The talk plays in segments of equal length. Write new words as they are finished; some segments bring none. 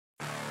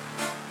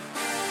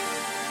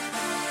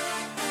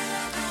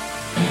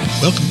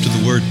Welcome to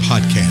the Word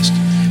Podcast.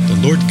 The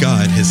Lord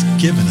God has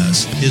given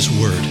us His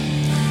Word.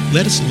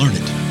 Let us learn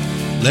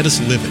it. Let us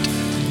live it.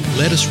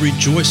 Let us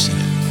rejoice in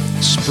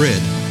it.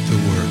 Spread the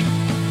Word.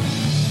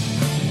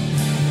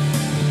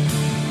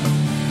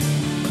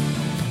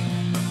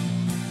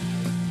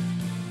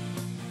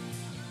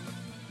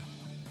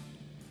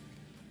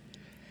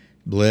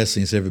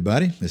 Blessings,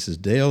 everybody. This is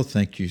Dale.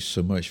 Thank you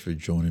so much for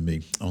joining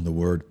me on the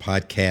Word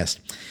Podcast.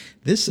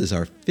 This is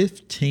our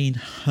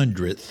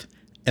 1500th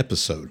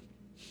episode.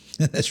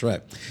 That's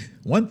right,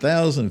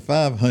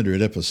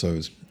 1,500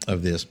 episodes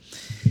of this.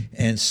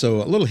 And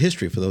so a little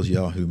history for those of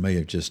y'all who may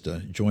have just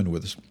joined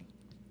with us.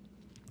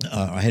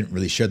 I hadn't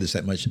really shared this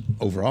that much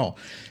overall.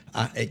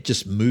 It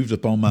just moved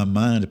upon my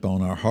mind,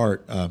 upon our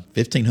heart,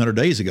 1,500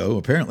 days ago,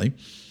 apparently,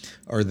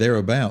 or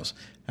thereabouts.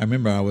 I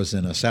remember I was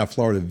in South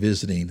Florida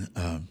visiting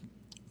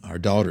our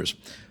daughters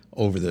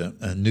over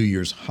the New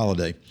Year's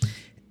holiday.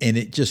 And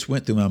it just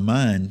went through my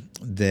mind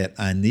that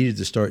I needed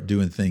to start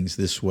doing things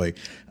this way.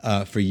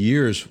 For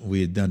years, we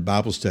had done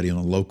Bible study on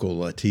a local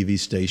TV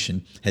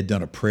station, had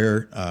done a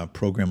prayer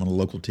program on a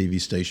local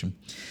TV station.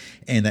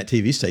 And that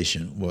TV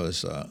station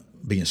was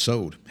being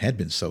sold, had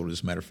been sold,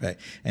 as a matter of fact.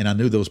 And I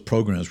knew those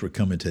programs were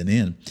coming to an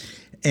end.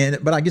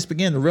 But I just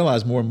began to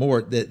realize more and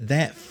more that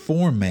that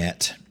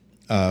format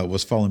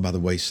was falling by the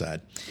wayside.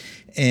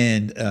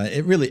 And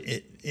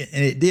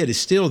it did. It's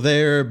still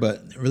there,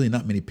 but really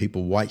not many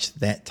people watch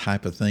that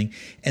type of thing.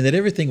 And that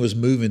everything was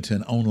moving to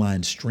an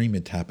online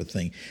streaming type of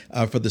thing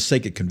for the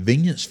sake of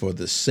convenience, for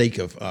the sake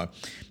of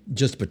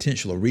just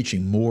potential of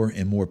reaching more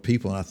and more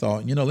people. And I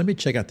thought, let me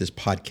check out this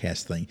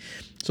podcast thing.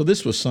 So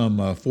this was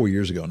some 4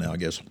 years ago now, I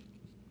guess.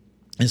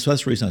 And so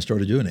that's the reason I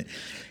started doing it.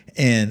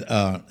 And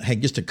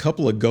had just a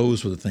couple of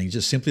goals with the thing,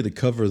 just simply to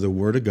cover the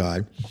Word of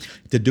God,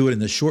 to do it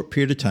in a short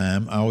period of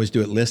time. I always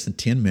do it less than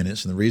 10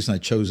 minutes. And the reason I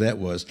chose that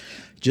was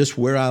just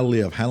where I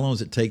live. How long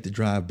does it take to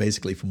drive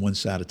basically from one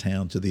side of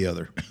town to the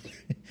other?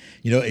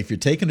 If you're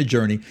taking a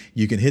journey,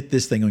 you can hit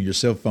this thing on your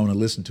cell phone and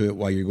listen to it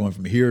while you're going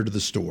from here to the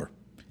store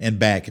and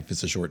back if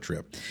it's a short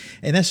trip.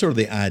 And that's sort of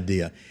the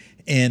idea.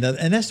 And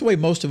that's the way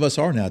most of us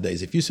are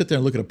nowadays. If you sit there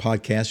and look at a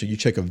podcast or you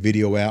check a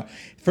video out,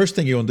 first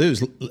thing you're going to do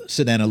is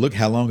sit down and look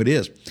how long it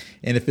is.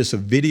 And if it's a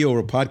video or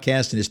a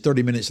podcast and it's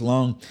 30 minutes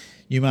long,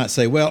 you might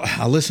say, well,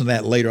 I'll listen to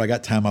that later. I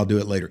got time. I'll do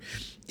it later.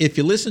 If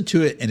you listen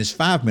to it and it's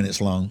 5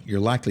 minutes long, you're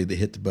likely to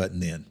hit the button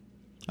then.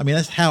 I mean,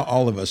 that's how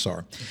all of us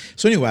are.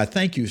 So anyway, I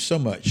thank you so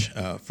much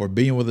for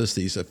being with us,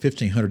 these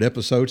 1,500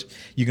 episodes.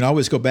 You can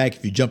always go back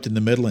if you jumped in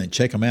the middle and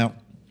check them out.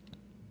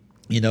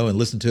 And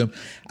listen to them.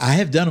 I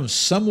have done them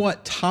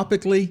somewhat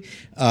topically,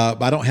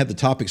 but I don't have the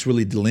topics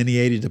really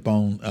delineated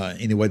upon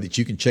any way that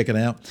you can check it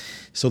out.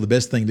 So the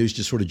best thing to do is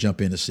just sort of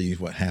jump in to see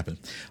what happened.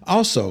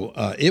 Also,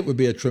 it would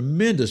be a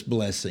tremendous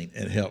blessing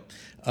and help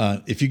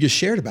if you just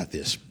shared about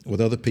this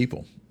with other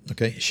people.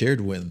 Okay,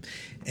 shared with them.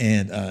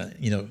 And, a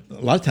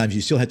lot of times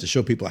you still have to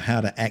show people how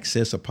to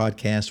access a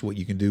podcast, what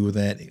you can do with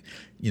that,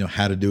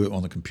 how to do it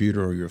on the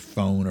computer or your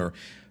phone or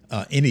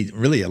any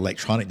really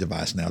electronic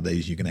device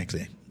nowadays. You can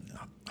actually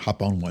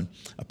hop on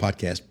a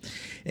podcast.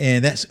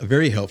 And that's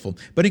very helpful.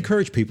 But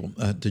encourage people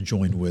to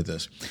join with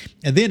us.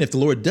 And then if the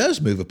Lord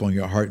does move upon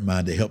your heart and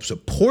mind to help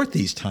support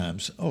these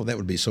times, that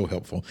would be so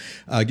helpful.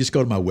 Just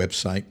go to my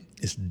website.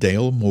 It's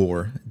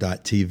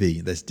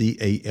dalemoore.tv. That's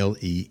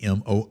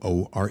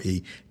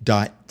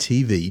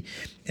DALEMOORE.tv.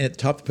 And at the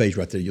top of the page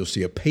right there, you'll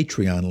see a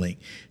Patreon link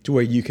to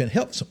where you can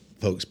help some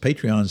folks.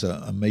 Patreon's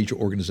a major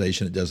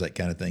organization that does that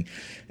kind of thing.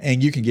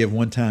 And you can give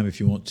one time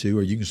if you want to,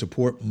 or you can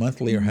support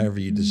monthly or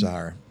however you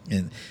desire.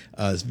 And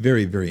it's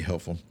very, very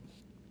helpful.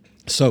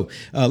 So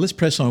let's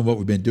press on what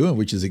we've been doing,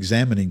 which is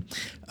examining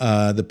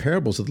the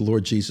parables of the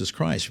Lord Jesus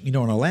Christ. In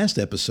our last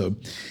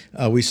episode,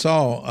 we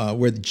saw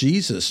where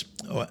Jesus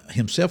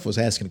himself was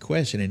asking a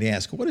question, and he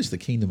asked, what is the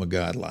kingdom of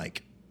God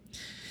like?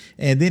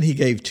 And then he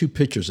gave two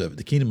pictures of it.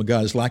 The kingdom of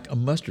God is like a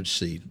mustard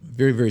seed,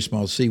 very, very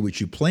small seed, which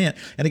you plant.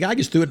 And the guy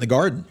just threw it in the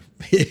garden,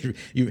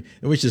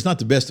 which is not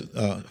the best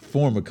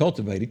form of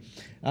cultivating.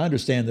 I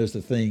understand there's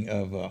the thing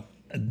of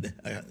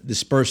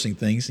dispersing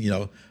things,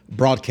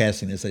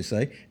 broadcasting, as they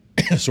say,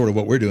 sort of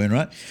what we're doing,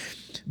 right?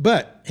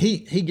 But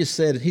he just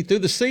said he threw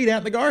the seed out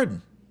in the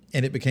garden,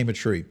 and it became a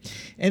tree.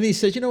 And he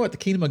said, the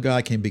kingdom of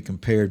God can be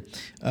compared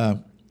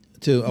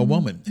to a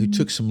woman who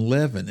took some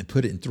leaven and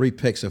put it in 3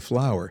 pecks of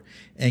flour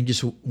and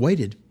just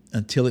waited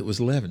until it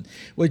was leavened.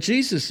 Well,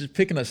 Jesus is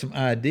picking up some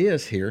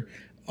ideas here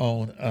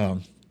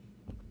on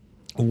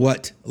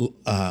what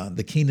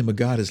the kingdom of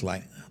God is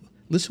like.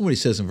 Listen to what he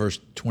says in verse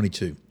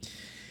 22.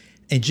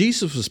 And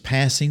Jesus was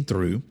passing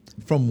through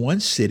from one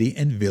city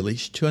and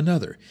village to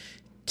another,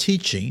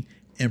 teaching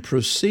and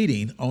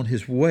proceeding on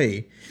his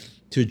way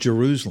to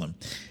Jerusalem.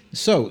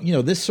 So,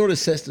 this sort of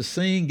sets the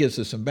scene, gives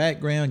us some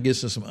background,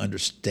 gives us some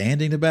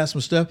understanding about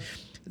some stuff.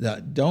 Now,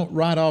 don't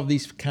write off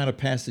these kind of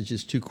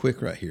passages too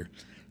quick right here.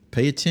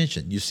 Pay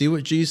attention. You see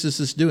what Jesus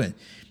is doing.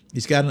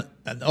 He's got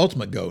an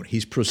ultimate goal.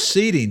 He's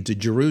proceeding to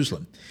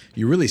Jerusalem.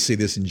 You really see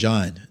this in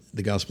John,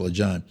 the Gospel of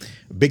John,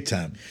 big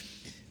time.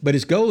 But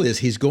his goal is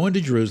he's going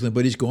to Jerusalem,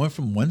 but he's going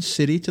from one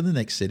city to the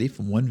next city,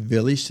 from one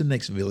village to the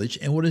next village.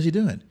 And what is he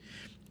doing?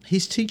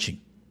 He's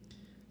teaching.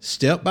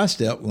 Step by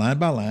step, line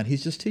by line,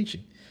 he's just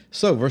teaching.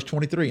 So, verse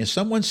 23, and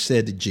someone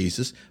said to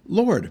Jesus,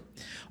 Lord,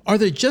 are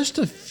there just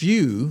a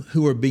few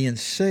who are being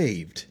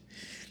saved?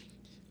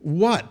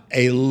 What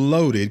a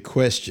loaded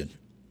question.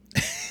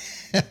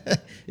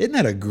 Isn't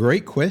that a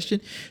great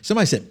question?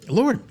 Somebody said,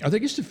 Lord, are there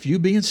just a few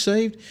being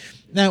saved?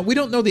 Now, we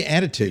don't know the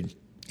attitude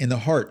in the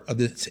heart of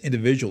this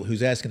individual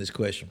who's asking this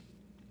question.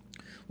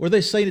 Were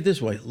they saying it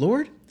this way,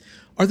 Lord,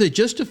 are there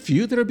just a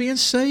few that are being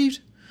saved?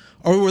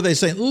 Or were they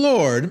saying,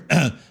 Lord,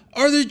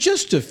 are there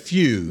just a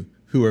few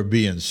who are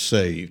being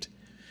saved?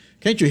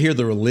 Can't you hear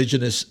the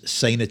religionist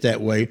saying it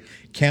that way,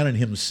 counting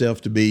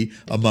himself to be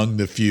among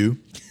the few?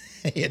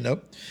 You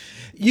know,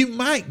 you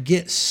might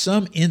get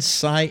some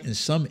insight and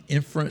some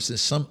inference and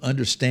some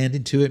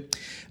understanding to it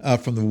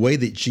from the way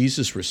that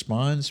Jesus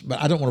responds,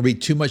 but I don't want to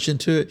read too much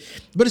into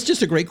it, but it's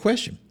just a great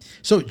question.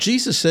 So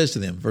Jesus says to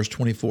them, verse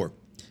 24,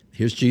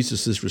 here's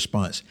Jesus'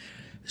 response,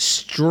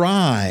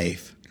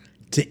 strive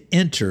to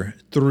enter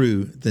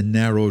through the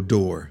narrow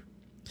door.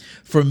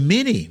 For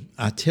many,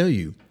 I tell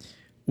you,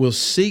 will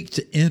seek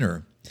to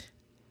enter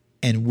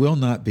and will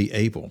not be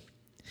able.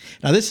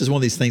 Now, this is one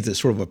of these things that's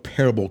sort of a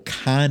parable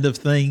kind of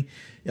thing.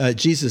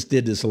 Jesus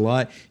did this a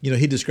lot. You know,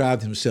 he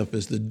described himself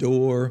as the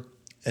door,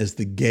 as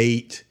the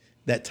gate,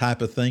 that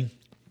type of thing.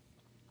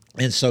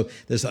 And so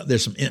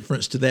there's some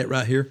inference to that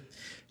right here.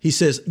 He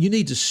says, you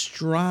need to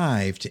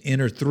strive to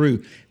enter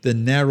through the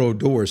narrow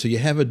door. So you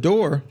have a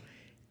door,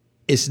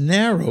 it's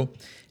narrow,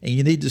 and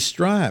you need to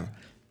strive.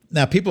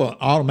 Now, people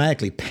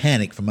automatically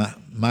panic from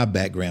my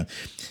background.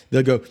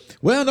 They'll go,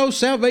 well, no,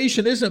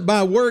 salvation isn't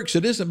by works.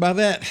 It isn't by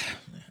that.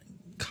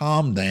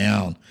 Calm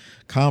down.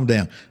 Calm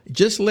down.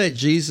 Just let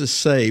Jesus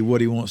say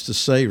what he wants to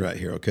say right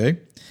here, okay?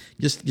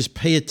 Just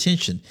pay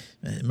attention.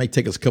 It may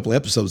take us a couple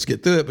episodes to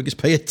get through it, but just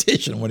pay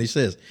attention to what he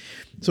says.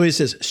 So he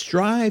says,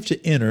 strive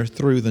to enter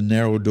through the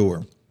narrow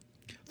door.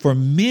 For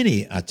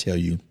many, I tell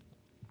you,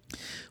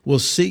 will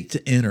seek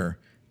to enter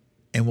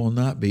and will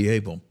not be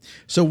able.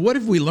 So what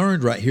have we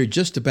learned right here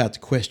just about the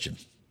question?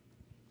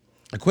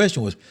 The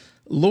question was,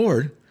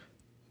 Lord,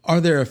 are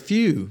there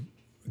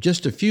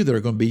just a few that are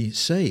going to be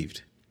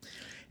saved?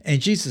 And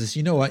Jesus says,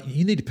 you know what?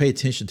 You need to pay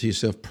attention to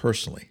yourself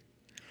personally.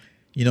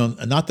 You know,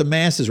 not the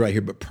masses right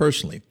here, but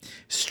personally.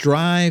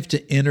 Strive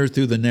to enter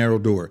through the narrow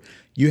door.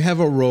 You have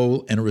a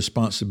role and a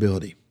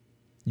responsibility.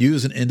 You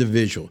as an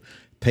individual,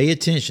 pay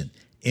attention.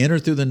 Enter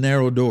through the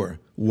narrow door.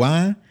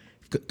 Why?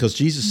 Because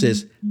Jesus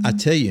says, I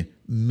tell you,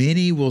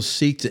 many will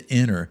seek to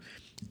enter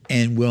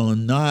and will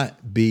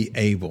not be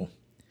able.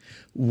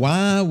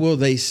 Why will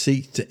they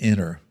seek to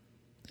enter?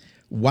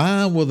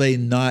 Why will they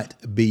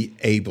not be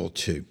able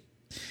to?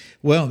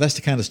 Well, that's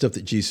the kind of stuff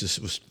that Jesus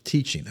was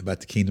teaching about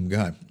the kingdom of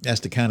God.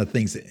 That's the kind of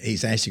things that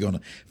he's actually going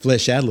to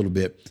flesh out a little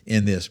bit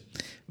in this.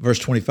 Verse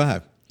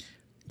 25,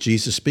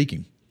 Jesus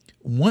speaking.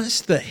 Once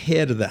the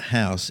head of the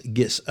house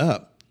gets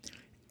up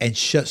and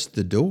shuts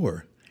the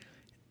door,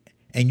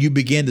 and you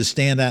begin to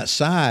stand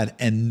outside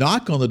and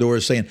knock on the door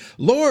saying,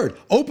 Lord,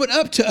 open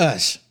up to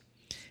us,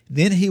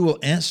 then he will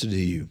answer to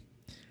you,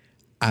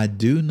 I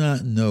do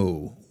not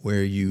know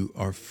where you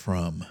are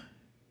from.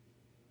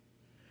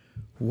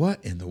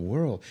 What in the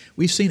world?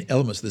 We've seen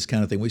elements of this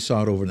kind of thing. We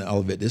saw it over in the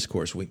Olivet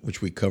Discourse,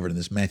 which we covered in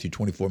this Matthew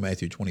 24,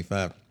 Matthew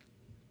 25,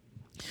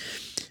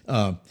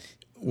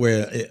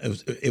 where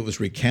it was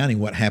recounting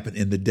what happened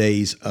in the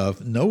days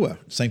of Noah.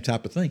 Same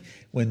type of thing.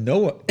 When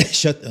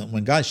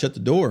when God shut the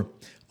door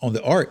on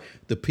the ark,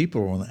 the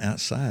people were on the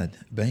outside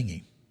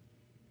banging.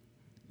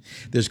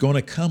 There's going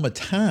to come a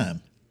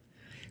time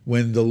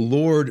when the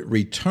Lord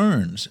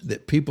returns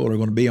that people are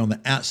going to be on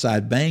the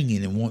outside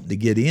banging and wanting to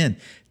get in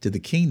to the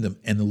kingdom.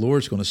 And the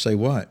Lord's going to say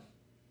what?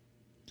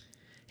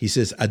 He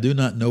says, I do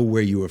not know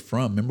where you are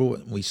from. Remember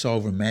what we saw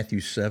over in Matthew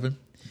 7?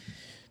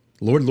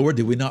 Lord, Lord,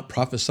 did we not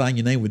prophesy in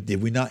your name?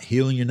 Did we not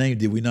heal in your name?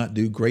 Did we not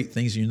do great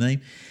things in your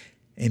name?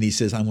 And he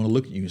says, I'm going to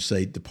look at you and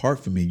say,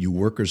 depart from me, you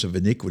workers of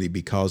iniquity,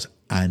 because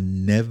I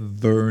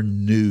never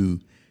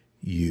knew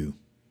you.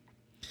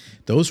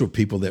 Those were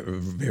people that were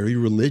very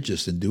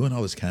religious and doing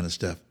all this kind of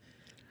stuff.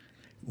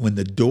 When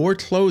the door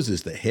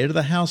closes, the head of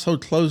the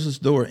household closes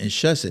the door and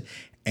shuts it,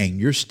 and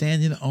you're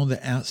standing on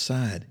the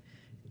outside,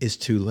 it's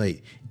too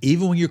late.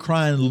 Even when you're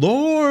crying,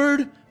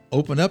 Lord,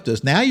 open up to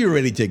us. Now you're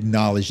ready to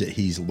acknowledge that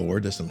he's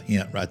Lord. That's a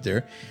hint right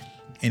there.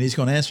 And he's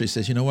going to answer. He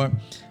says, you know what?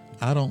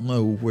 I don't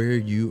know where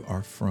you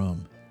are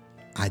from.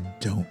 I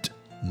don't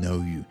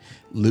know you.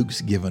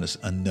 Luke's given us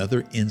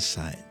another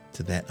insight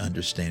to that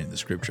understanding of the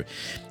scripture.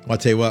 Well, I'll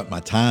tell you what, my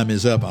time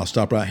is up. I'll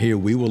stop right here.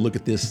 We will look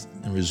at this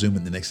and resume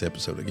in the next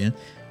episode again.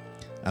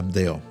 I'm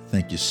Dale.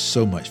 Thank you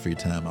so much for your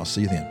time. I'll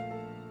see you then.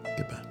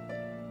 Goodbye.